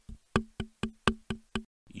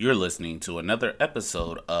You're listening to another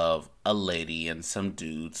episode of A Lady and Some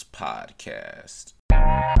Dudes podcast.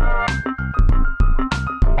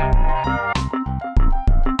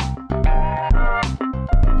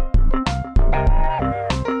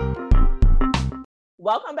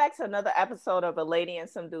 Welcome back to another episode of A Lady and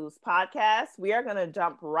Some Dudes podcast. We are going to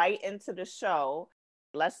jump right into the show.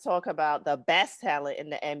 Let's talk about the best talent in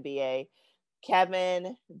the NBA,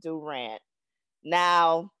 Kevin Durant.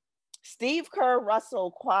 Now, Steve Kerr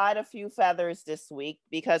rustled quite a few feathers this week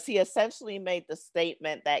because he essentially made the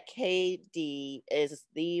statement that KD is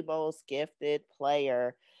the most gifted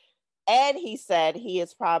player. And he said he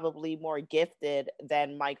is probably more gifted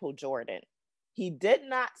than Michael Jordan. He did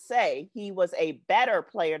not say he was a better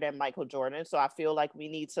player than Michael Jordan. So I feel like we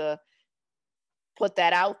need to put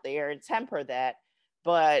that out there and temper that.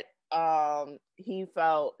 But he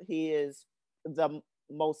felt he is the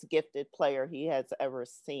most gifted player he has ever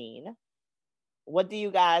seen. What do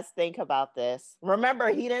you guys think about this? Remember,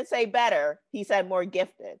 he didn't say better. He said more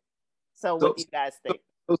gifted. So what do you guys think?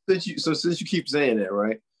 Since you keep saying that,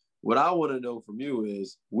 right? What I want to know from you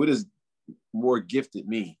is, what does more gifted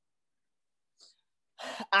mean?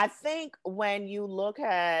 I think when you look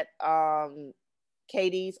at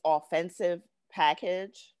KD's offensive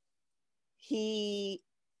package, he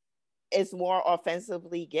is more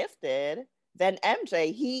offensively gifted than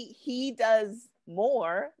MJ. He does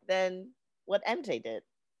more than what MJ did.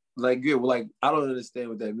 Like, good. Well, like, I don't understand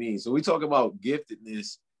what that means. So we talk about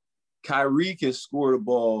giftedness. Kyrie can score the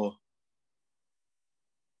ball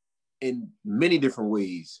in many different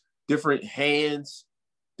ways, different hands,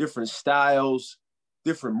 different styles,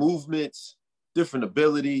 different movements, different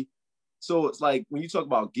ability. So it's like when you talk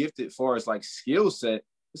about gifted as far as like skill set,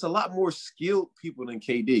 it's a lot more skilled people than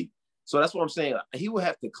KD. So that's what I'm saying. He would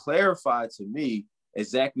have to clarify to me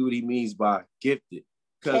exactly what he means by gifted.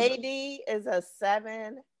 KD is a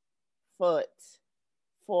 7-foot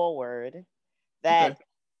forward that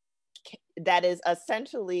is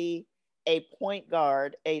essentially a point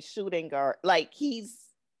guard, a shooting guard. Like, he's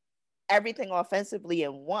everything offensively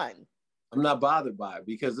in one. I'm not bothered by it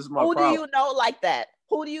because this is my problem. Who do you know like that?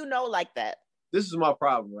 Who do you know like that? This is my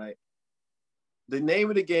problem, right? The name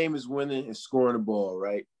of the game is winning and scoring the ball,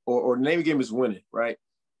 right? Or the name of the game is winning, right?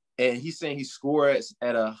 And he's saying he scores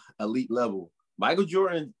at a elite level. Michael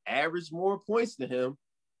Jordan averaged more points than him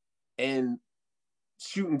and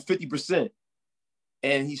shooting 50%.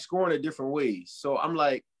 And he's scoring in different ways. So I'm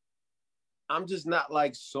like, I'm just not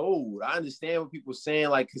like sold. I understand what people are saying,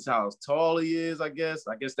 like, because how tall he is, I guess.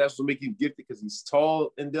 I guess that's what makes him gifted, because he's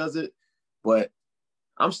tall and does it. But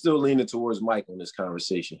I'm still leaning towards Mike on this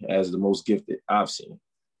conversation as the most gifted I've seen.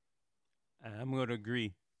 I'm going to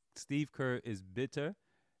agree. Steve Kerr is bitter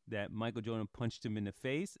that Michael Jordan punched him in the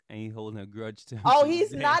face, and he's holding a grudge to him. Oh,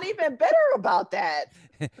 he's not even bitter about that.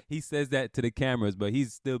 He says that to the cameras, but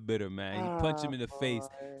he's still bitter, man. He punched him in the face.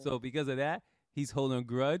 So because of that, he's holding a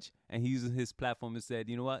grudge, and he's using his platform and said,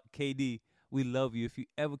 you know what, KD, we love you. If you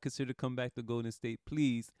ever consider come back to Golden State,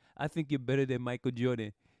 please, I think you're better than Michael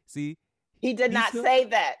Jordan. See? He did not say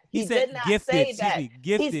that. He did not say that.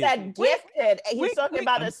 Gifted. He said gifted. And he's talking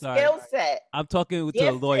about a skill set. I'm talking to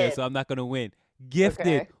a lawyer, so I'm not going to win. Gifted.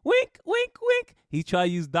 Okay. Wink, wink, wink. He tried to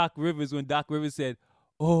use Doc Rivers when Doc Rivers said,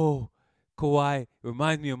 oh, Kawhi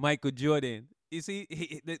reminds me of Michael Jordan. You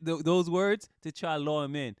see, those words to try to lure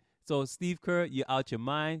him in. So, Steve Kerr, you're out your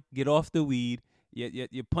mind. Get off the weed.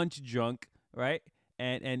 You're punch drunk, right?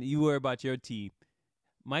 And you worry about your team.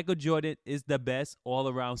 Michael Jordan is the best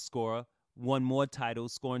all-around scorer, won more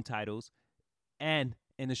titles, scoring titles, and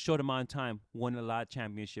in a short amount of time, won a lot of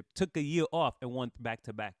championships. Took a year off and won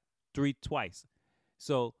back-to-back, twice.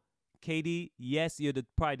 So, KD, yes, you're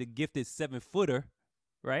probably the gifted 7-footer,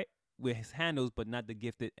 right, with his handles, but not the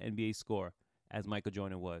gifted NBA scorer, as Michael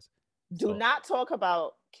Jordan was. Do not talk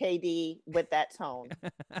about KD with that tone.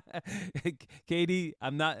 KD,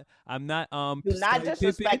 I'm not do not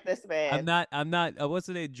disrespect this man. I'm not what's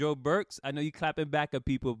the name, Joe Burks? I know you clapping back at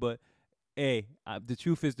people, but hey, the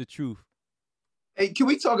truth is the truth. Hey, can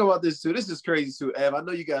we talk about this too? This is crazy too, Ev. I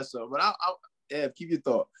know you got some, but Ev, keep your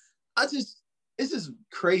thought. It's just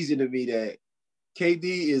crazy to me that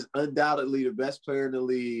KD is undoubtedly the best player in the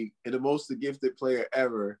league and the most gifted player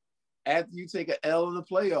ever after you take an L in the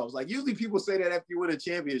playoffs. Like, usually people say that after you win a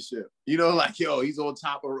championship. You know, like, yo, he's on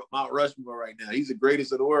top of Mount Rushmore right now. He's the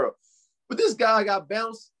greatest in the world. But this guy got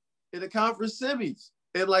bounced in the conference semis.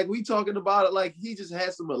 And, like, we talking about it like he just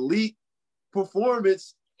had some elite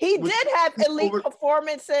performance. He did have elite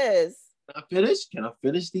performances. Can I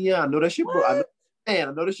finish? I know that's your boo. I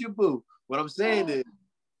know that's your boo. What I'm saying is,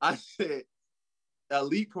 I said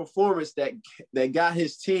elite performance that got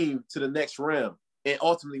his team to the next round. and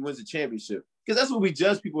ultimately wins the championship. Because that's what we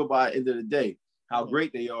judge people by at the end of the day. How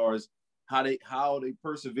great they are is how they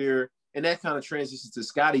persevere. And that kind of transitions to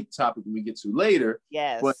Scotty topic when we get to later.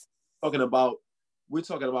 Yes. But we're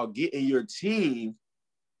talking about getting your team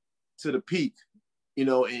to the peak,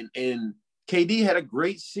 and KD had a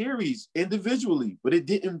great series individually, but it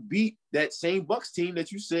didn't beat that same Bucks team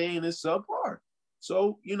that you're saying is subpar.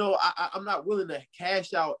 So, I'm not willing to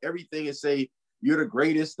cash out everything and say you're the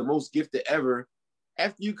greatest, the most gifted ever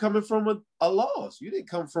after you coming from a loss. You didn't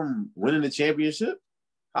come from winning the championship.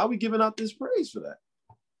 How are we giving out this praise for that?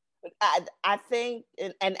 I think,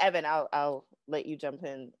 and Evan, I'll let you jump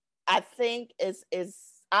in. I think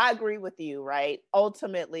I agree with you, right?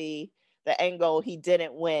 Ultimately, the end goal, he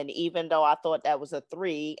didn't win, even though I thought that was a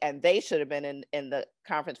 3 and they should have been in the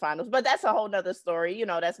conference finals. But that's a whole nother story.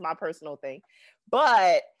 That's my personal thing.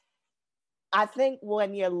 But I think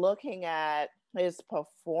when you're looking at his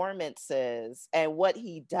performances and what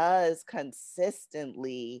he does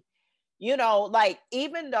consistently,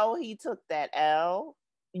 even though he took that L,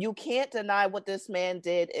 you can't deny what this man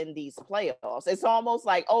did in these playoffs. It's almost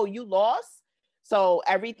like, oh, you lost, so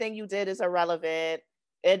everything you did is irrelevant.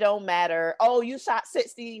 It don't matter. Oh, you shot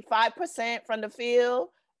 65% from the field.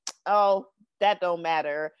 Oh, that don't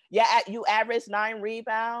matter. Yeah, you averaged 9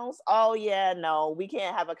 rebounds. Oh, yeah, no, we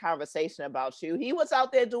can't have a conversation about you. He was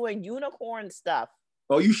out there doing unicorn stuff.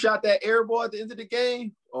 Oh, you shot that air ball at the end of the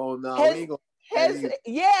game? Oh, no.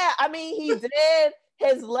 Yeah, I mean, he did.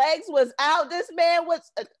 His legs was out. This man was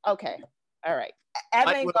okay. All right,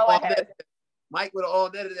 Evan, go ahead. Mike would have all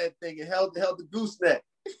netted that thing and held the gooseneck.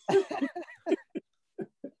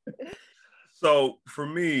 So for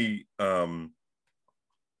me,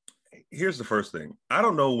 here's the first thing. I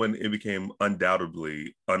don't know when it became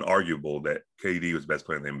undoubtedly unarguable that KD was the best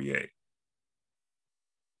player in the NBA.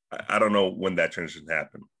 I don't know when that transition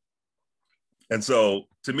happened. And so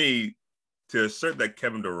to me, to assert that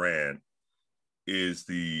Kevin Durant is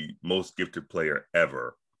the most gifted player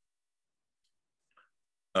ever,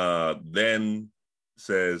 then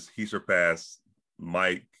says he surpassed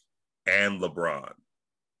Mike and LeBron.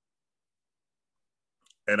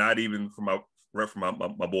 And I'd even, from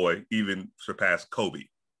my boy, even surpassed Kobe,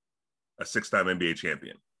 a 6-time NBA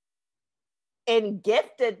champion. In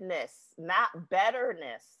giftedness, not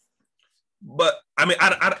betterness. But I mean,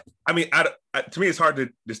 to me, it's hard to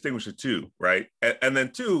distinguish the two, right? And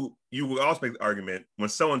then two, you will also make the argument when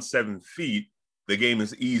someone's 7 feet, the game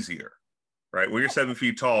is easier, right? When you're 7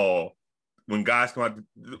 feet tall, when guys come out,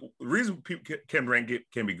 the reason Kevin Durant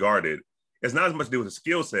can be guarded is not as much to do with his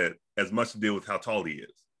skill set as much to do with how tall he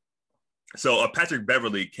is. So a Patrick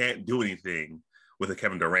Beverly can't do anything with a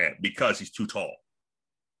Kevin Durant because he's too tall.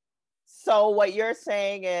 So what you're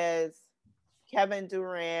saying is Kevin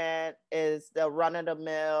Durant is the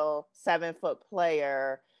run-of-the-mill 7-foot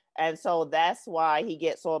player, and so that's why he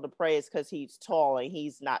gets all the praise because he's tall and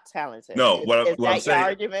he's not talented. No, what I'm saying, your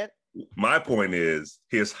argument? My point is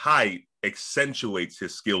his height accentuates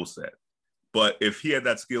his skill set. But if he had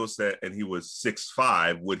that skill set and he was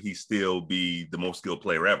 6'5", would he still be the most skilled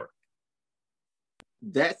player ever?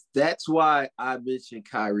 That's why I mentioned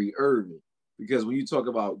Kyrie Irving, because when you talk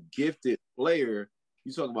about gifted player,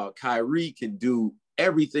 you talk about Kyrie can do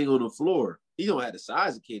everything on the floor. He don't have the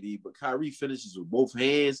size of KD, but Kyrie finishes with both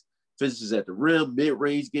hands, finishes at the rim,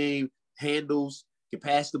 mid-range game, handles, can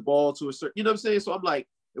pass the ball to a certain, you know what I'm saying? So I'm like,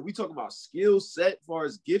 if we talk about skill set as far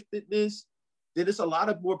as giftedness, then it's a lot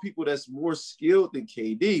of more people that's more skilled than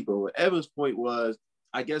KD. But what Evan's point was,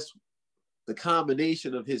 I guess the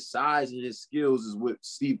combination of his size and his skills is what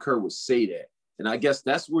Steve Kerr would say that. And I guess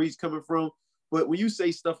that's where he's coming from. But when you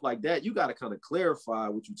say stuff like that, you got to kind of clarify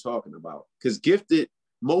what you're talking about. Because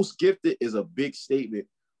most gifted is a big statement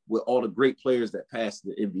with all the great players that passed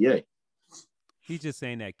the NBA. He's just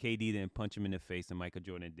saying that KD didn't punch him in the face and Michael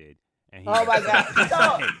Jordan did. And oh my God.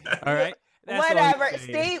 So, all right. That's whatever.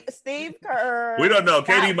 Steve Kerr. We don't know.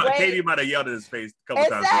 KD might have yelled in his face a couple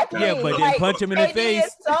times. Yeah, but then punch him in the face.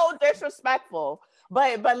 Is so disrespectful.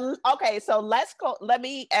 But okay, so let's go. Let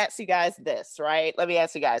me ask you guys this, right?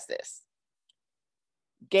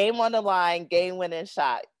 Game on the line, game winning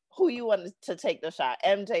shot. Who you want to take the shot,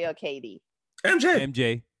 MJ or KD?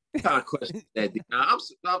 MJ. What kind of question that?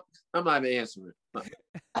 I'm not even answering.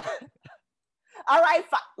 All right,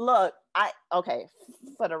 look,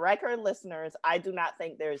 for the record, listeners, I do not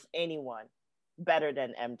think there's anyone better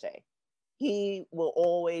than MJ. He will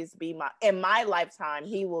always be in my lifetime,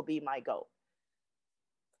 he will be my GOAT.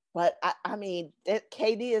 But I mean,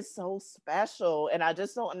 KD is so special, and I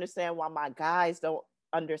just don't understand why my guys don't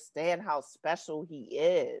understand how special he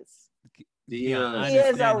is. He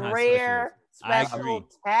is a rare, special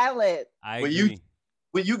talent. I agree.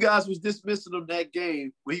 when you guys was dismissing him that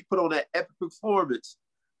game, when he put on that epic performance,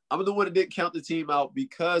 I'm the one that didn't count the team out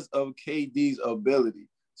because of KD's ability.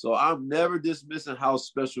 So I'm never dismissing how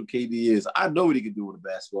special KD is. I know what he can do on the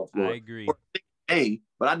basketball floor. I agree.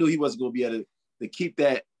 But I knew he wasn't going to be able to keep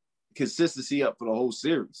that consistency up for the whole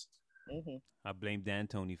series. Mm-hmm. I blame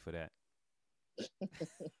D'Antoni for that.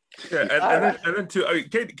 Yeah, and then too, I mean,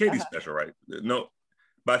 KD's special, right? No,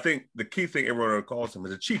 but I think the key thing everyone calls him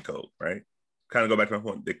is a cheat code, right? Kind of go back to my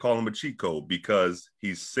point. They call him a cheat code because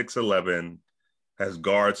he's 6'11", has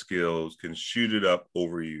guard skills, can shoot it up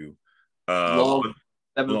over you. Long,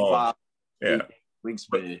 7'5", yeah,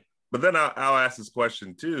 wingspan. But then I'll ask this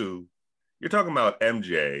question too. You're talking about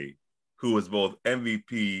MJ, who was both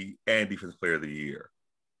MVP and Defensive Player of the Year.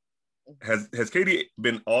 Has KD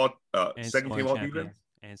been all second team all defense?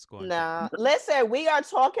 And scoring. Nah, listen, we are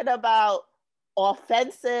talking about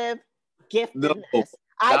offensive giftedness. No.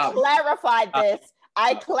 I clarified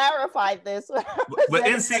this. But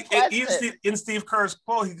in Steve Kerr's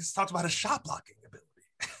quote, he just talked about his shot blocking ability.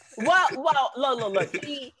 Well, look.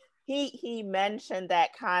 He mentioned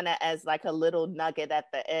that kind of as like a little nugget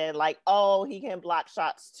at the end, like, oh, he can block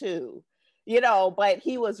shots too, but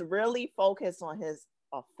he was really focused on his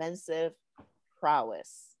offensive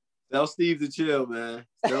prowess. Tell Steve to chill, man.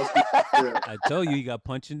 Tell Steve to chill. I told you, he got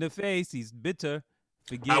punched in the face. He's bitter.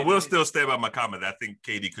 I will still stand by my comment. I think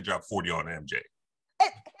KD could drop 40 on MJ.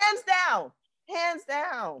 Hands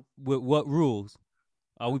down. With what rules?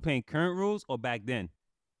 Are we playing current rules or back then?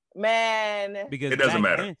 Man, because it doesn't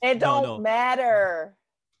matter. It don't matter.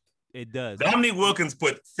 It does. Dominique Wilkins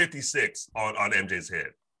put 56 on MJ's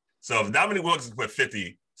head. So if Dominique Wilkins put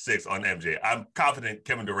 56 on MJ, I'm confident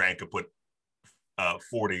Kevin Durant could put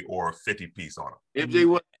 40 or 50 piece on him. MJ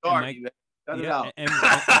was guard. Cut it out.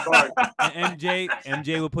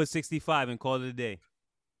 MJ will put 65 and call it a day.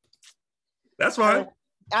 That's fine.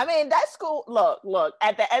 I mean, that's cool. Look.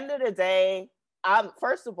 At the end of the day,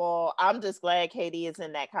 first of all, I'm just glad KD is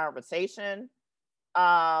in that conversation.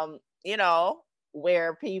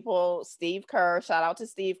 Where Steve Kerr, shout out to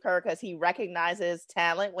Steve Kerr, because he recognizes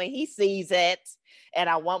talent when he sees it. And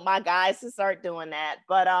I want my guys to start doing that.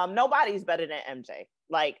 But nobody's better than MJ.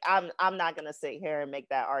 Like, I'm not gonna sit here and make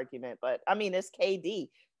that argument. But I mean, it's KD.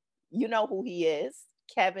 You know who he is,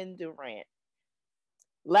 Kevin Durant.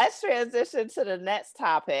 Let's transition to the next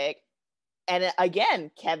topic. And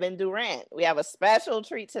again, Kevin Durant. We have a special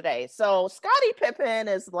treat today. So Scottie Pippen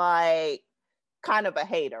is like kind of a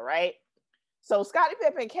hater, right? So Scottie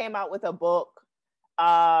Pippen came out with a book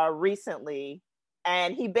recently,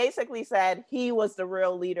 and he basically said he was the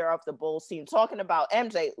real leader of the Bulls team, talking about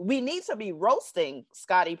MJ. We need to be roasting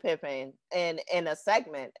Scottie Pippen in a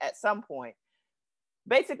segment at some point.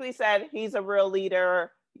 Basically said he's a real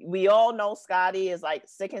leader. We all know Scottie is like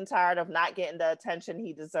sick and tired of not getting the attention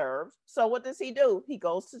he deserves. So what does he do? He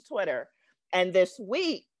goes to Twitter. And this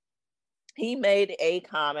week, he made a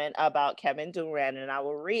comment about Kevin Durant, and I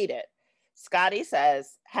will read it. Scottie says,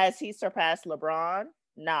 has he surpassed LeBron?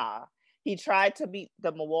 Nah. He tried to beat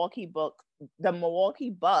the Milwaukee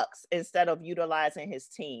Bucks instead of utilizing his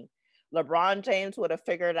team. LeBron James would have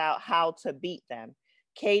figured out how to beat them.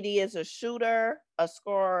 KD is a shooter, a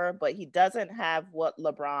scorer, but he doesn't have what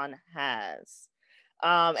LeBron has.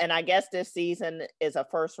 And I guess this season is a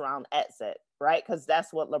first round exit, right? Because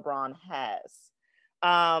that's what LeBron has.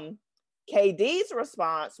 KD's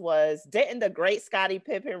response was, didn't the great Scottie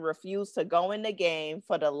Pippen refuse to go in the game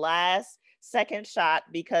for the last second shot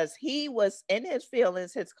because he was in his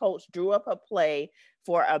feelings? His coach drew up a play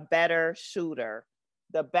for a better shooter,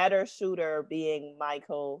 the better shooter being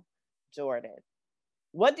Michael Jordan.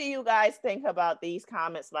 What do you guys think about these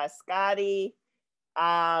comments by Scottie?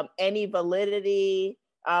 Any validity?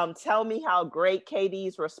 Tell me how great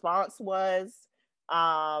KD's response was,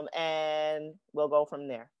 and we'll go from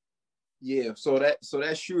there. Yeah, so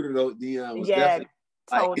that shooter though, Dion, was definitely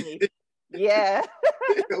Tony. Yeah.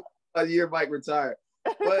 A year Mike retired.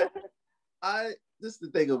 But this is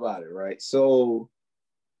the thing about it, right? So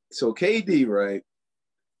KD, right?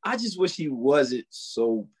 I just wish he wasn't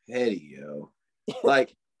so petty, yo.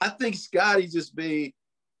 Like, I think Scottie just made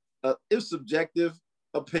it was subjective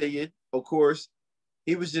opinion, of course.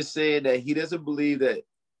 He was just saying that he doesn't believe that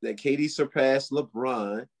KD surpassed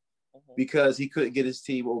LeBron because he couldn't get his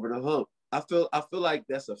team over the hump. I feel like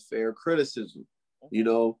that's a fair criticism, you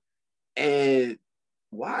know. And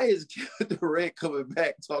why is Kevin Durant coming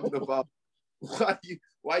back talking about why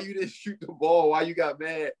you didn't shoot the ball, why you got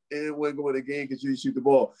mad and wouldn't go in the game because you didn't shoot the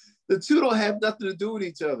ball? The two don't have nothing to do with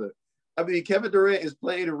each other. I mean, Kevin Durant is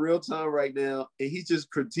playing in real time right now, and he's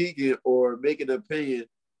just critiquing or making an opinion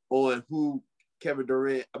on who Kevin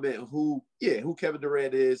Durant. I mean, who Kevin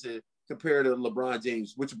Durant is, and compared to LeBron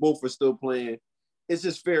James, which both are still playing. It's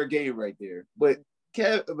just fair game right there. But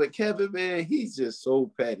Kevin, man, he's just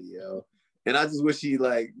so petty, yo. And I just wish he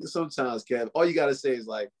sometimes Kevin, all you gotta say is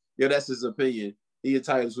like, yo, that's his opinion. He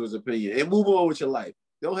entitled to his opinion, and move on with your life.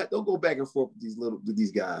 Don't go back and forth with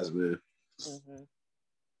these guys, man. Mm-hmm.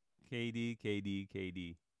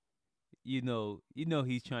 KD. You know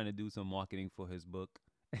he's trying to do some marketing for his book.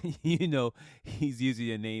 You know he's using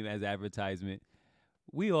your name as advertisement.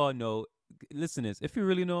 We all know, listeners, if you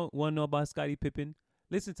really want to know about Scottie Pippen,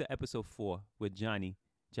 listen to episode 4 with Johnny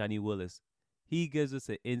Willis. He gives us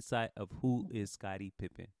an insight of who is Scottie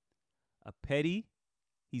Pippen. A petty.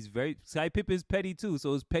 Scottie Pippen's petty too,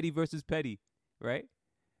 so it's petty versus petty, right?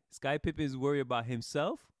 Scottie Pippen is worried about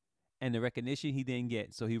himself and the recognition he didn't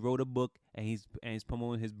get. So he wrote a book and he's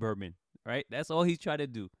promoting his bourbon, right? That's all he's trying to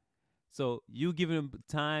do. So you giving him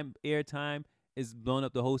airtime is blowing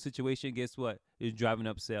up the whole situation. Guess what? It's driving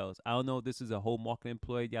up sales. I don't know if this is a whole marketing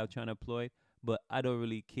ploy y'all trying to employ, but I don't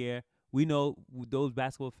really care. We know those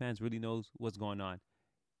basketball fans really knows what's going on.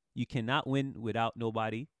 You cannot win without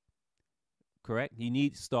nobody. Correct? You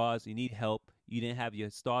need stars. You need help. You didn't have your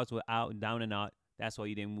stars were out and down and out. That's why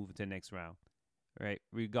you didn't move into the next round. Right?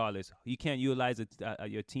 Regardless, you can't utilize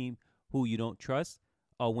your team who you don't trust.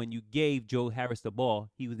 Or when you gave Joe Harris the ball,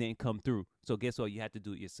 he didn't come through. So guess what? You had to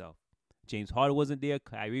do it yourself. James Harden wasn't there.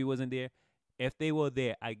 Kyrie wasn't there. If they were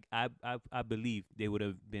there, I believe they would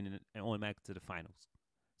have been an automatic to the finals.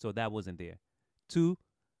 So that wasn't there. 2,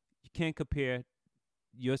 you can't compare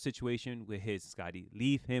your situation with his, Scotty.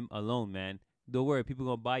 Leave him alone, man. Don't worry, people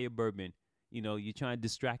gonna buy your bourbon. You know, you're trying to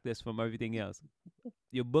distract us from everything else.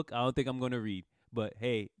 Your book, I don't think I'm gonna read. But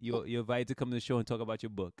hey, you're invited to come to the show and talk about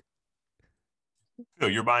your book. Phil,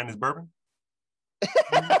 you're buying this bourbon?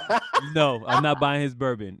 No, I'm not buying his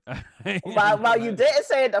bourbon. Well, you didn't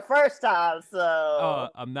say it the first time, so.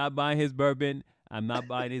 I'm not buying his bourbon. I'm not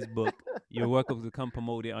buying his book. You're welcome to come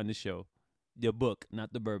promote it on the show. Your book,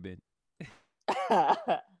 not the bourbon.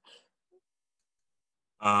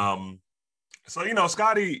 So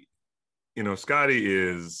Scotty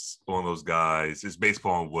is one of those guys. It's based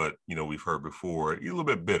on what we've heard before. He's a little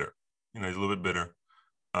bit bitter. He's a little bit bitter.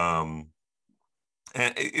 And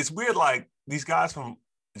it's weird, like these guys from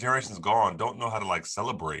generations gone don't know how to like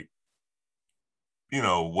celebrate,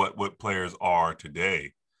 what players are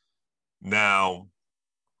today. Now,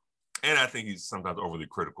 and I think he's sometimes overly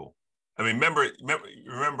critical. I mean, remember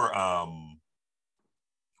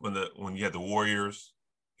when you had the Warriors,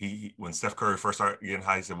 when Steph Curry first started getting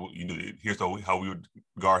high, he said, well, here's how we would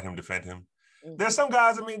guard him, defend him. Mm-hmm. There's some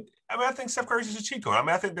guys, I think Steph Curry's just a cheat code.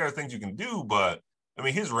 I think there are things you can do, but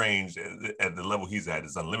his range at the level he's at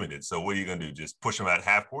is unlimited. So what are you going to do? Just push him at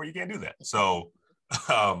half court? You can't do that. So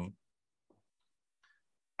I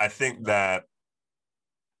think that,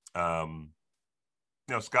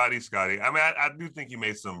 Scotty, I do think he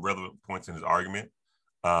made some relevant points in his argument.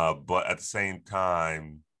 But at the same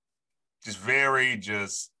time, just very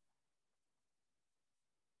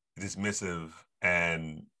dismissive.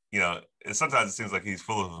 And, sometimes it seems like he's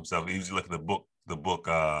full of himself. He usually look at the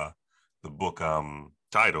book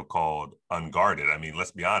title called Unguarded.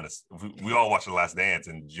 Let's be honest. We all watched The Last Dance,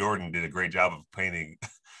 and Jordan did a great job of painting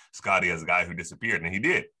Scotty as a guy who disappeared, and he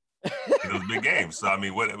did in those big games. So,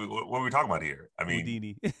 what are we talking about here?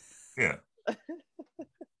 Houdini. Yeah.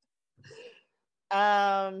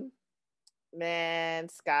 Man,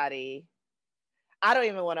 Scotty. I don't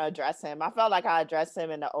even want to address him. I felt like I addressed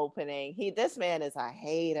him in the opening. This man is a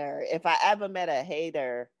hater. If I ever met a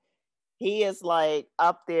hater, he is like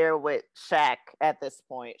up there with Shaq at this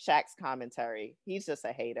point. Shaq's commentary. He's just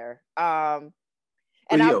a hater. And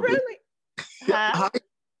this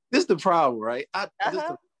is the problem, right?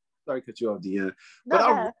 Sorry to cut you off, Deanna.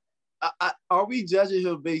 But are we judging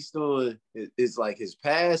him based on his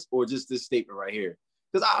past or just this statement right here?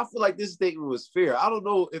 Because I feel like this statement was fair. I don't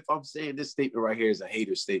know if I'm saying this statement right here is a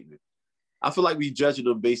hater statement. I feel like we judging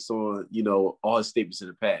him based on, all his statements in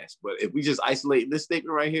the past. But if we just isolate this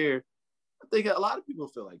statement right here, I think a lot of people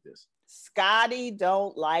feel like this. Scotty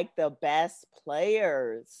don't like the best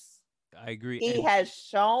players. I agree. He has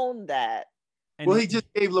shown that. Well, he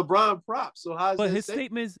just gave LeBron props. So how's his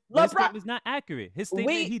statement is not accurate. His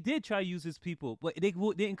statement, he did try to use his people, but they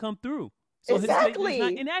didn't come through. So his statement is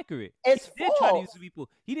not inaccurate. He did try to use the people.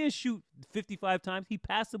 He didn't shoot 55 times. He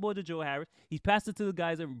passed the ball to Joe Harris. He passed it to the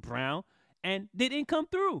guys at Brown, and they didn't come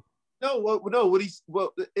through.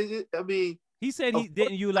 He said he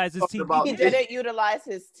didn't utilize his team. He didn't utilize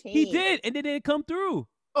his team. He did, and they didn't come through.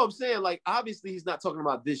 No, I'm saying, obviously he's not talking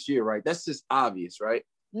about this year, right? That's just obvious, right?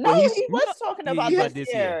 No, But he was talking about this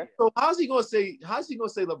year. So how's he gonna say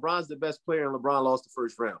LeBron's the best player and LeBron lost the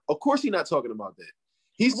first round? Of course he's not talking about that.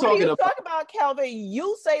 He's what talking are you talking about, Kelvin?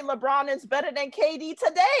 You say LeBron is better than KD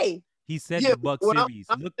today. He said the Bucks series.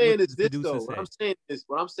 I'm saying is this though. What I'm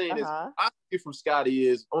saying is I get from Scotty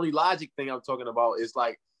is only logic thing I'm talking about is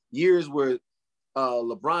like years where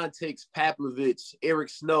LeBron takes Pavlovich, Eric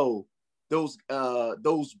Snow, those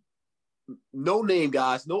no name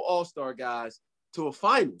guys, no all-star guys to a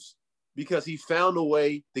finals because he found a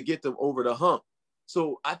way to get them over the hump.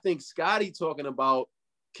 So I think Scotty talking about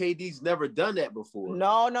KD's never done that before.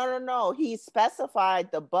 No. He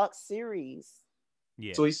specified the Bucks series.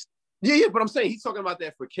 Yeah. So but I'm saying he's talking about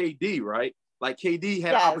that for KD, right? Like KD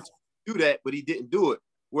had an opportunity to do that, but he didn't do it.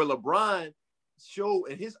 Where LeBron showed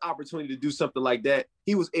in his opportunity to do something like that,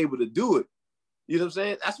 he was able to do it. You know what I'm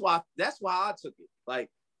saying? That's why I took it.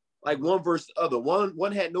 Like one versus the other.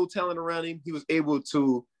 One had no talent around him. He was able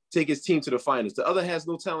to take his team to the finals. The other has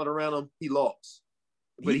no talent around him. He lost.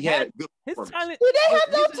 But he had good his talent. He didn't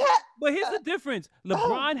have no talent. But here's the difference.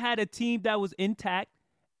 LeBron had a team that was intact,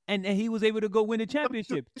 and he was able to go win a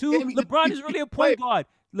championship. LeBron is really a point guard.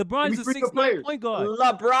 LeBron is a 6'9" point guard.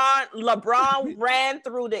 LeBron ran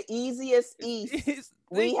through the easiest East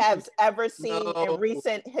we have ever seen in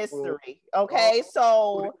recent history. Okay,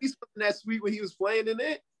 so he's that sweet when he was playing in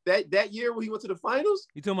it. That year when he went to the finals.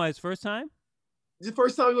 You talking about his first time? The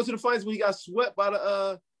first time he went to the finals when he got swept by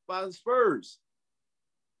the Spurs.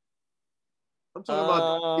 I'm talking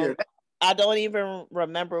about that year. I don't even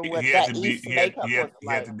remember what that East makeup was like. He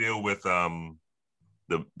had to deal with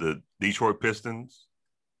the Detroit Pistons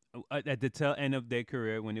at the tail end of their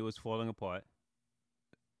career when it was falling apart.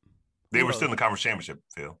 They were still in the conference championship,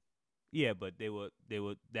 Phil. Yeah, but they were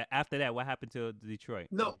after that. What happened to Detroit?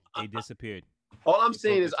 No, they disappeared. All I'm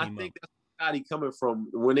saying is I think that's Scotty coming from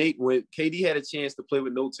when KD had a chance to play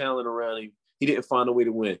with no talent around him, he didn't find a way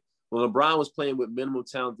to win. When LeBron was playing with minimum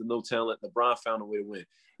talent and no talent, LeBron found a way to win.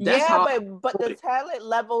 But the talent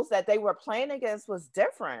levels that they were playing against was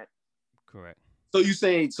different. Correct. So you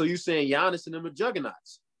saying Giannis and them are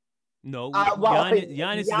juggernauts? No,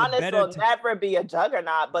 Giannis will never be a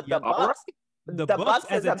juggernaut, but the Bucks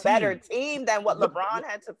is a better team than what LeBron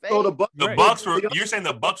had to face. So the Bucks were. You're saying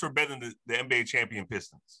the Bucks were better than the NBA champion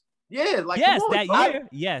Pistons? Yeah, like that year.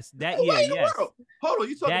 Yes, that year. Yes. Hold on,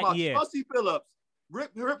 you talking about Chauncey Billups,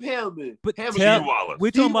 Rip Hamilton, Wallace.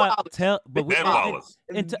 We're talking about Ben Wallace.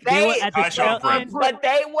 They were at the tail end, but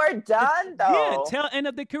they were done though. Yeah, tail end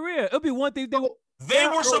of the career. It'll be one thing they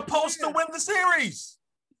were supposed to win the series,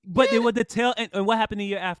 but they were the tail end. And what happened the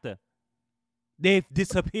year after? They've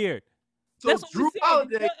disappeared. So Drew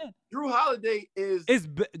Holiday is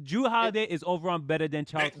overall better than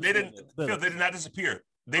Charles. They did not disappear.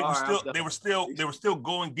 They were still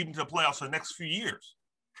going deep into the playoffs for the next few years.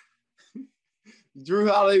 Drew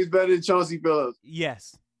Holiday is better than Chauncey Billups.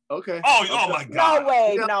 Yes. Okay. Oh my God. No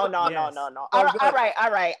way. No. All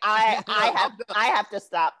right. I have to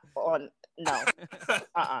stop on no.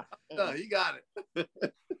 No, you got it.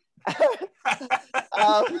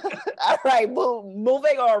 All right,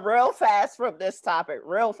 moving on real fast from this topic,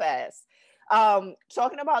 real fast.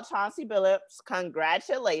 Talking about Chauncey Billups,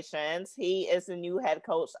 congratulations. He is the new head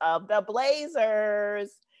coach of the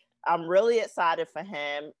Blazers. I'm really excited for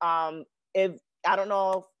him. If I don't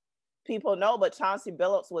know if people know, but Chauncey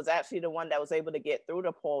Billups was actually the one that was able to get through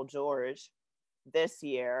to Paul George this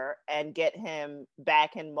year and get him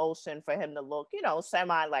back in motion for him to look,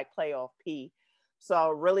 semi like playoff P. So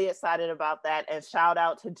really excited about that. And shout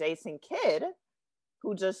out to Jason Kidd,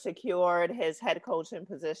 who just secured his head coaching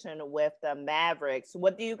position with the Mavericks.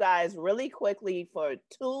 What do you guys, really quickly for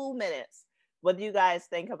 2 minutes, what do you guys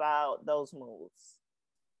think about those moves?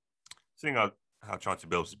 Seeing how Chauncey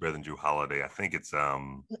Billups is better than Drew Holiday, I think it's a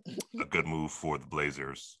good move for the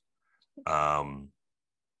Blazers. Now,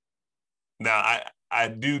 I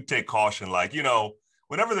do take caution,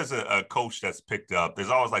 whenever there's a coach that's picked up, there's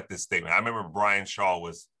always like this statement. I remember Brian Shaw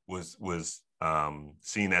was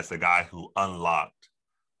seen as the guy who unlocked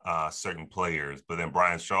certain players, but then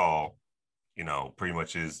Brian Shaw, pretty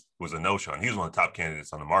much was a no-show, and he was one of the top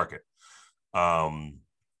candidates on the market.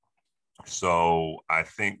 So I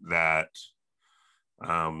think that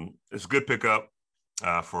it's a good pickup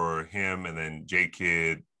for him, and then J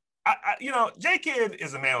Kidd. J Kidd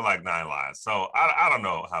is a man with like 9 lives, so I don't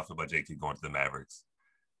know how I feel about J Kidd going to the Mavericks.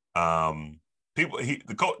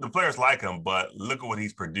 The players like him, but look at what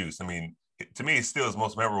he's produced. I mean, to me, it's still his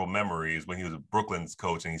most memorable memories when he was Brooklyn's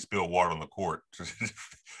coach and he spilled water on the court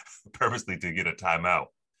purposely to get a timeout.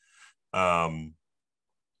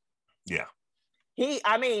 Yeah. He's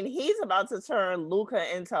about to turn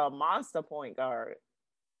Luka into a monster point guard.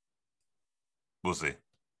 We'll see.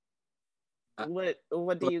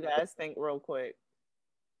 What do you guys think, real quick?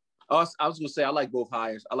 I was gonna say I like both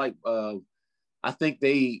hires. I think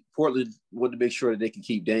Portland wanted to make sure that they can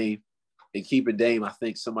keep Dame. And keeping Dame, I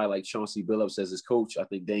think somebody like Chauncey Billups as his coach, I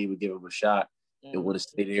think Dame would give him a shot and want to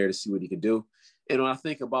stay there to see what he can do. And when I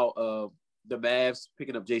think about the Mavs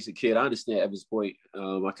picking up Jason Kidd, I understand Evan's point.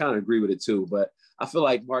 I kind of agree with it too, but I feel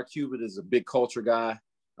like Mark Cuban is a big culture guy.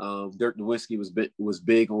 Dirk Nowitzki was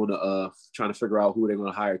big on trying to figure out who they're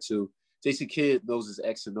going to hire too. Jason Kidd knows his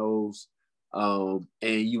X and O's. And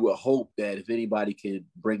you would hope that if anybody can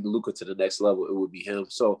bring Luka to the next level, it would be him.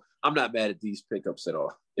 So I'm not mad at these pickups at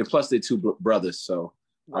all. And plus, they're two brothers, so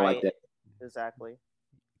I like that. Exactly.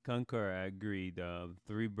 Concur, I agree. The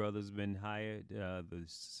three brothers been hired. The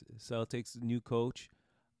Celtics new coach,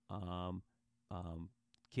 um,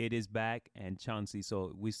 Kid is back, and Chauncey.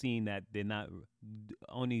 So we're seeing that they're not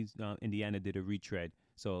only Indiana did a retread.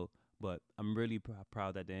 So, but I'm really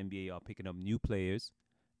proud that the NBA are picking up new players,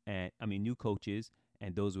 and new coaches,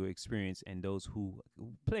 and those who are experienced and those who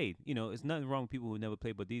played. It's nothing wrong with people who never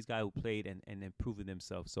played, but these guys who played and improving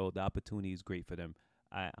themselves. So the opportunity is great for them.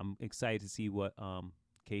 I'm excited to see what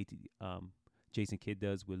Jason Kidd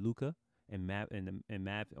does with Luka and Matt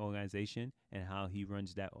organization, and how he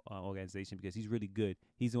runs that organization, because he's really good.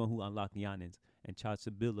 He's the one who unlocked Giannis, and Chauncey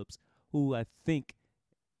Billups, who I think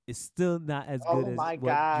is still not as good as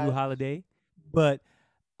Drew Holiday, but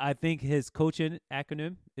I think his coaching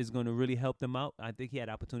acronym is going to really help them out. I think he had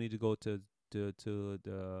opportunity to go to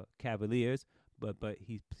the Cavaliers, but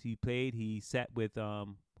he played. He sat with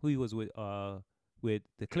who he was with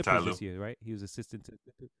the Clippers this year, right? He was assistant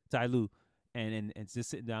to Ty Lue, and just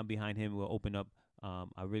sitting down behind him will open up.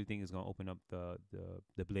 I really think it's going to open up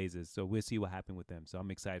the Blazers. So we'll see what happens with them. So I'm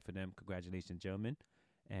excited for them. Congratulations, gentlemen,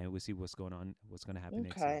 and we'll see what's going on. What's going to happen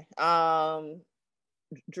next year.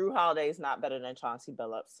 Drew Holiday is not better than Chauncey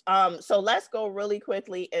Billups. So let's go really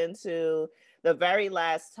quickly into the very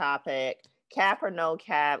last topic. Cap or no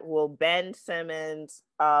cap, will Ben Simmons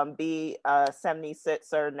be a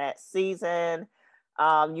 76er next season?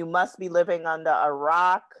 You must be living under a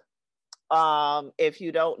rock if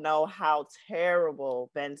you don't know how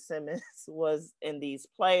terrible Ben Simmons was in these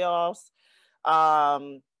playoffs.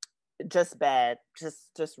 Just bad,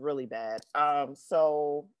 just really bad.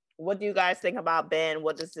 So what do you guys think about Ben?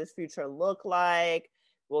 What does his future look like?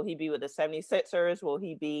 Will he be with the 76ers? Will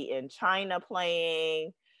he be in China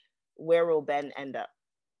playing? Where will Ben end up?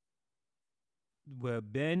 Well,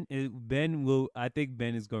 I think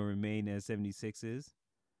Ben is going to remain at 76ers,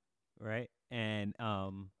 right? And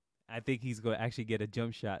I think he's going to actually get a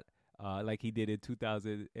jump shot like he did in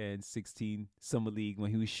 2016 Summer League,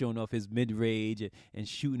 when he was showing off his mid-range and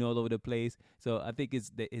shooting all over the place. So I think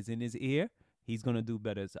it's in his ear. He's going to do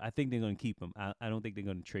better. So I think they're going to keep him. I don't think they're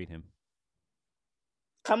going to trade him.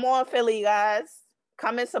 Come on, Philly guys.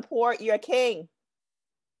 Come and support your king.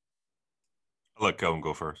 I'll let Kelvin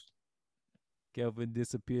go first. Kelvin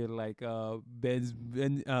disappeared like Ben's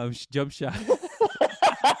jump shot.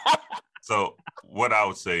 So what I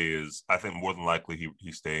would say is, I think more than likely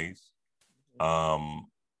he stays. So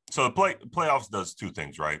the playoffs does two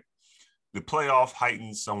things, right? The playoff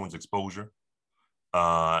heightens someone's exposure.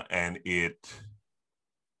 And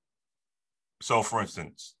so for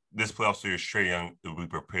instance, this playoff series, Trae Young will be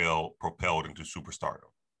propelled into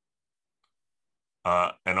superstardom.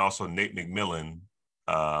 And also Nate McMillan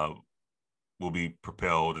will be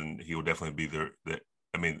propelled, and he will definitely be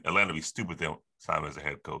Atlanta will be stupid to sign him as a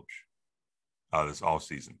head coach this all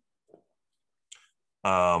season.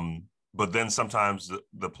 But then sometimes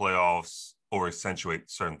the playoffs or accentuate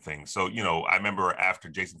certain things. So, I remember after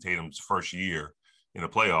Jason Tatum's first year in the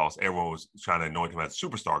playoffs, everyone was trying to anoint him as a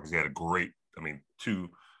superstar because he had a great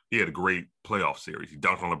playoff series. He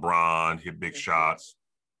dunked on LeBron, hit big shots,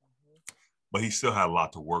 but he still had a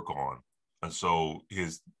lot to work on. And so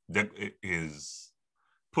his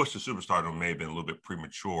push to superstardom may have been a little bit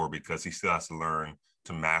premature, because he still has to learn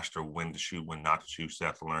to master when to shoot, when not to shoot. Still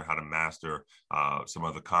have to learn how to master some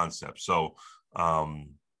other concepts. So I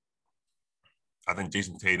think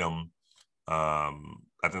Jason Tatum,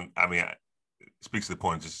 speaks to the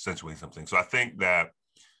point of just accentuating something. So I think that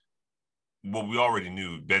what we already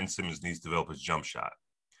knew, Ben Simmons needs to develop his jump shot.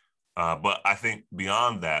 But I think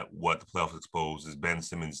beyond that, what the playoffs expose is Ben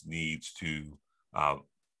Simmons needs to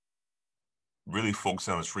really focus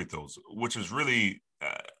on his free throws, which is really,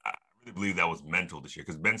 I really believe that was mental this year,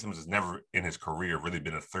 because Ben Simmons has never in his career really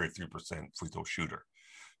been a 33% free throw shooter.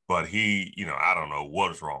 But he, I don't know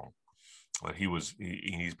what is wrong, but his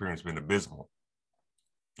experience has been abysmal.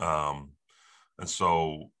 And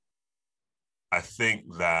so I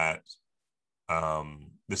think that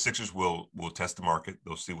The Sixers will test the market.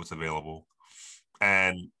 They'll see what's available.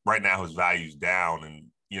 And right now his value's down, and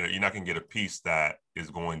you're not going to get a piece that is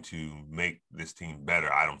going to make this team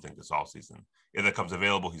better. I don't think this offseason. If that comes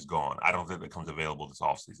available, he's gone. I don't think that comes available this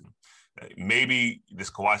offseason. Maybe this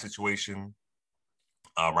Kawhi situation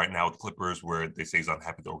right now with the Clippers, where they say he's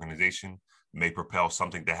unhappy with the organization, may propel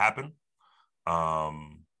something to happen.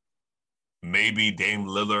 Maybe Dame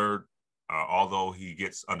Lillard, although he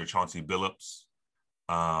gets under Chauncey Billups,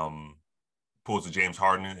 pulls a James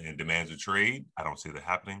Harden and demands a trade. I don't see that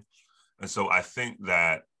happening. And so I think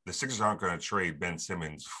that the Sixers aren't going to trade Ben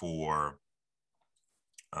Simmons for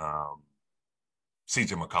CJ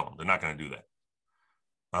McCollum. They're not going to do that.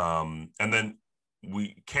 And then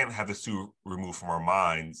we can't have this too removed from our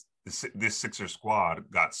minds. This Sixers squad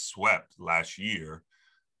got swept last year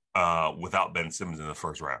without Ben Simmons in the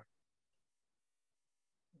first round.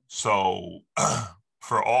 So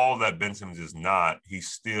for all that Ben Simmons is not, he's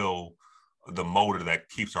still the motor that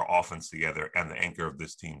keeps our offense together and the anchor of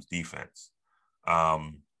this team's defense.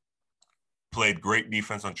 Played great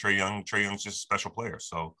defense on Trae Young. Trae Young's just a special player.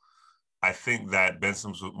 So I think that Ben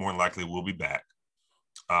Simmons more than likely will be back.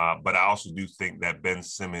 But I also do think that Ben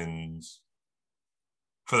Simmons,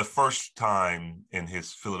 for the first time in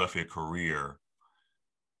his Philadelphia career,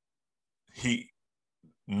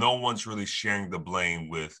 no one's really sharing the blame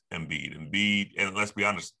with Embiid. Embiid, and let's be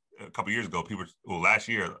honest, a couple of years ago, last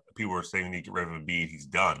year, people were saying we need to get rid of Embiid. He's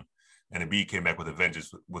done. And Embiid came back with a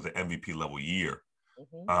vengeance with an MVP level year.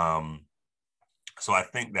 Mm-hmm. So I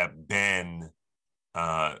think that Ben,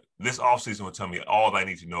 this offseason will tell me all that I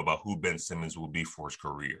need to know about who Ben Simmons will be for his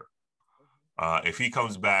career. If he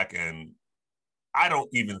comes back, and I don't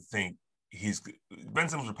even think Ben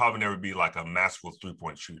Simmons will probably never be like a masterful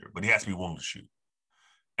three-point shooter, but he has to be willing to shoot.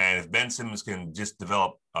 And if Ben Simmons can just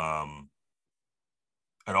develop an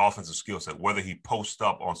offensive skill set, whether he posts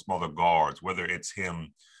up on smaller guards, whether it's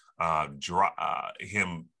him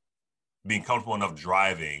being comfortable enough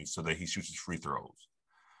driving so that he shoots his free throws,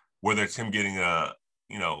 whether it's him getting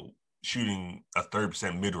shooting a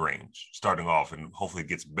 30% mid-range starting off and hopefully it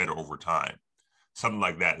gets better over time. Something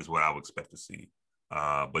like that is what I would expect to see.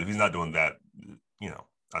 But if he's not doing that,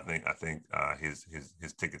 I think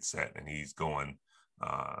his ticket's set and he's going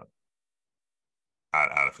out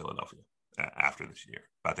of Philadelphia after this year.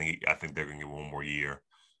 I think they're going to get one more year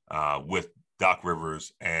with Doc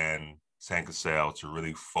Rivers and Sam Cassell to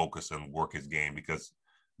really focus and work his game, because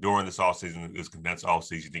during this offseason, this condensed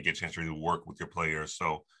offseason, you didn't get a chance to really work with your players.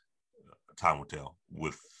 So time will tell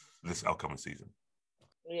with this upcoming season.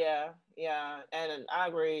 Yeah. And I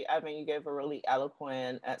agree. I mean, you gave a really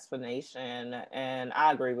eloquent explanation, and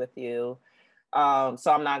I agree with you. So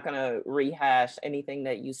I'm not going to rehash anything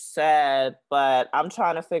that you said, but I'm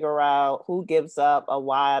trying to figure out who gives up a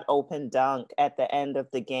wide open dunk at the end of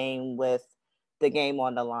the game with the game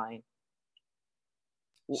on the line.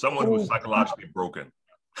 Someone who's psychologically broken.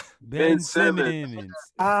 Ben Simmons.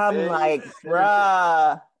 I'm like,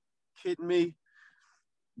 bruh. Kidding me?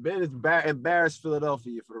 Ben is embarrassed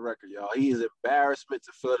Philadelphia, for the record, y'all. He is embarrassment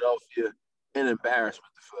to Philadelphia and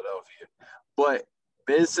embarrassment to Philadelphia. But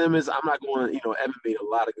Ben Simmons, I'm not going to, Evan made a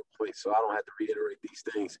lot of good points, so I don't have to reiterate these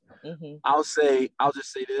things. Mm-hmm. I'll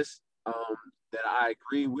just say this, that I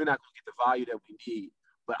agree. We're not going to get the value that we need,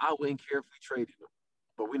 but I wouldn't care if we traded him.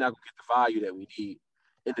 But we're not going to get the value that we need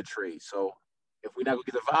in the trade. So if we're not going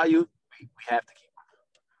to get the value, we have to keep him.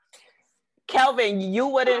 Kelvin, you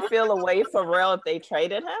wouldn't feel away for real if they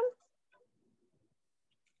traded him?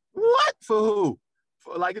 What? For who?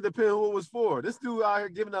 It depends who it was for. This dude out here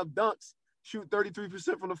giving up dunks, shoot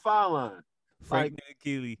 33% from the foul line. Frank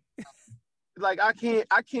Ntilikina. I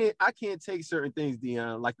can't take certain things,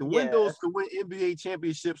 Dion. Like the windows to win NBA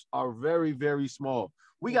championships are very, very small.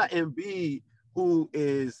 We got Embiid, who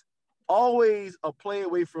is always a play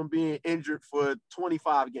away from being injured for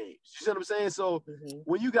 25 games. You see what I'm saying? So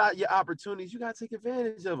when you got your opportunities, you got to take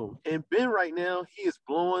advantage of them. And Ben right now, he is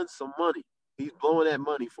blowing some money. He's blowing that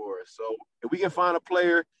money for us. So if we can find a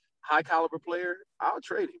player, high caliber player, I'll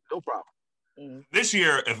trade him. No problem. This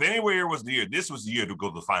year, if anywhere was the year, this was the year to go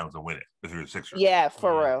to the finals and win it. If you're the Sixers. Yeah,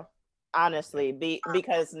 for real. Honestly,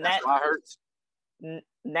 because next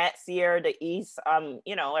year, the East,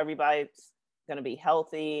 everybody's going to be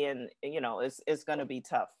healthy, and it's going to be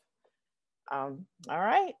tough. All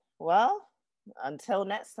right, well, until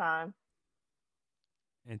next time.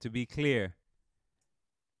 And to be clear,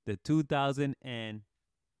 the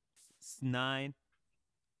 2009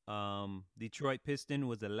 Detroit Pistons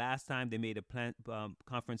was the last time they made a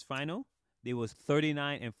conference final. They was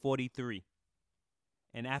 39-43,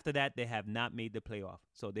 and after that they have not made the playoff,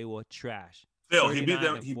 so they were trash. Phil, he beat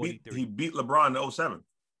them. He beat LeBron in 07.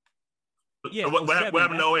 Yeah, what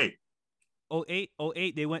happened in 08?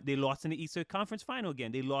 08, they lost in the Eastern Conference Final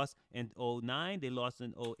again. They lost in 09, they lost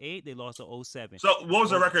in 08, they lost in 07. So what was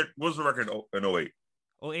the record? What was the record in 08?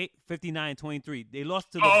 08, 59-23. They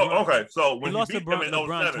lost to LeBron. Oh, okay. So when they lost he beat them in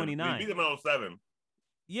 07, 29. when he beat them in 07,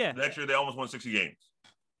 yeah. Next year they almost won 60 games.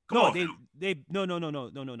 No. He beat them in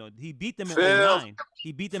 09. He beat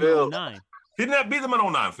them in 09. He did not beat them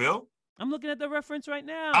in 09, Phil. I'm looking at the reference right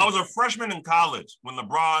now. I was a freshman in college when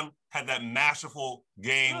LeBron had that masterful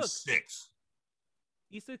game 6.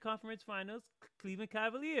 Eastern Conference Finals, Cleveland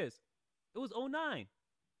Cavaliers. It was 09.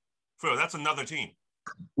 Phil, that's another team.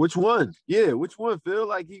 Which one? Yeah, which one, Phil?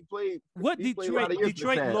 Like he played. What he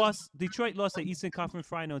Detroit lost? Detroit lost the Eastern Conference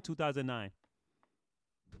Final in 2009.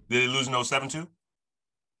 Did they lose in 07 too?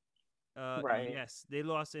 Right. Yes, they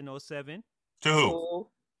lost in 07. To who? Hold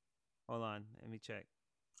on, let me check.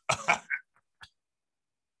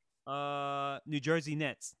 New Jersey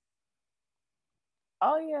Nets.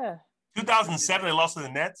 Oh yeah. 2007, they lost to the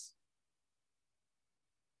Nets.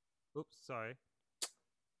 Oops, sorry.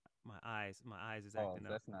 My eyes is acting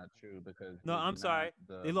up. That's not true because no, I'm sorry.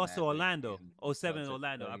 They lost to Orlando. 07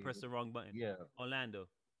 Orlando. I pressed the wrong button. Yeah. Orlando.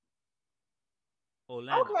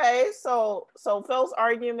 Okay, so Phil's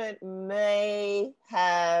argument may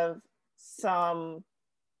have some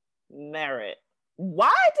merit.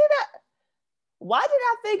 Why did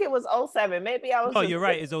I think it was 07? Maybe I was. Oh, you're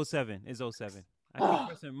right. It's 07. It's 07. I keep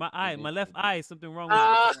pressing my left eye is something wrong with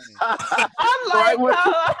it. I'm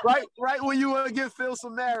like, right when you want to give Phil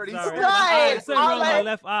some merit. Right. Something wrong with my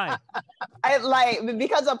left eye. I like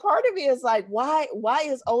because a part of me is like, why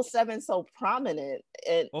is 07 so prominent?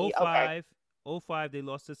 05, they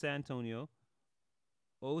lost to San Antonio.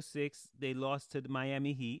 06, they lost to the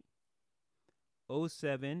Miami Heat.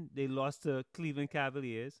 07, they lost to Cleveland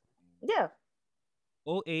Cavaliers. Yeah.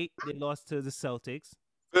 08, they lost to the Celtics.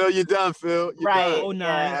 Phil, you're done, Phil. You're right. done.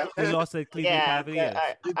 09, they lost to Cleveland Cavaliers.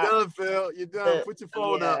 You're done, Phil. You're done. Put your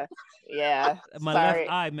phone up. Yeah. My left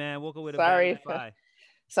eye, man. Woke up with a bad left eye.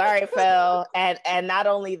 Sorry, Phil. And not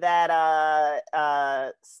only that,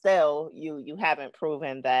 still you haven't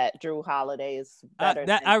proven that Drew Holiday is better.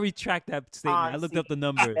 I retract that statement. I looked up the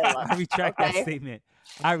numbers. I retract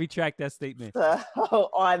that statement. So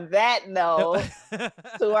on that note,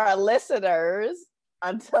 to our listeners,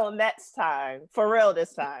 until next time, for real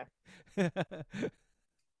this time.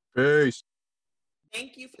 Peace.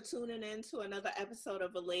 Thank you for tuning in to another episode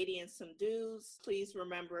of A Lady and Some Dudes. Please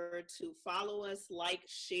remember to follow us, like,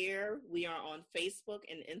 share. We are on Facebook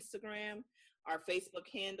and Instagram. Our Facebook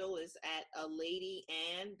handle is at A Lady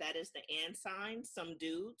and, that is the and sign, Some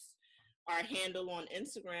Dudes. Our handle on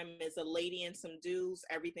Instagram is A Lady and Some Dudes.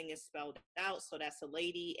 Everything is spelled out, so that's A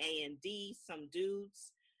Lady, A&D, Some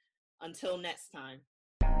Dudes. Until next time.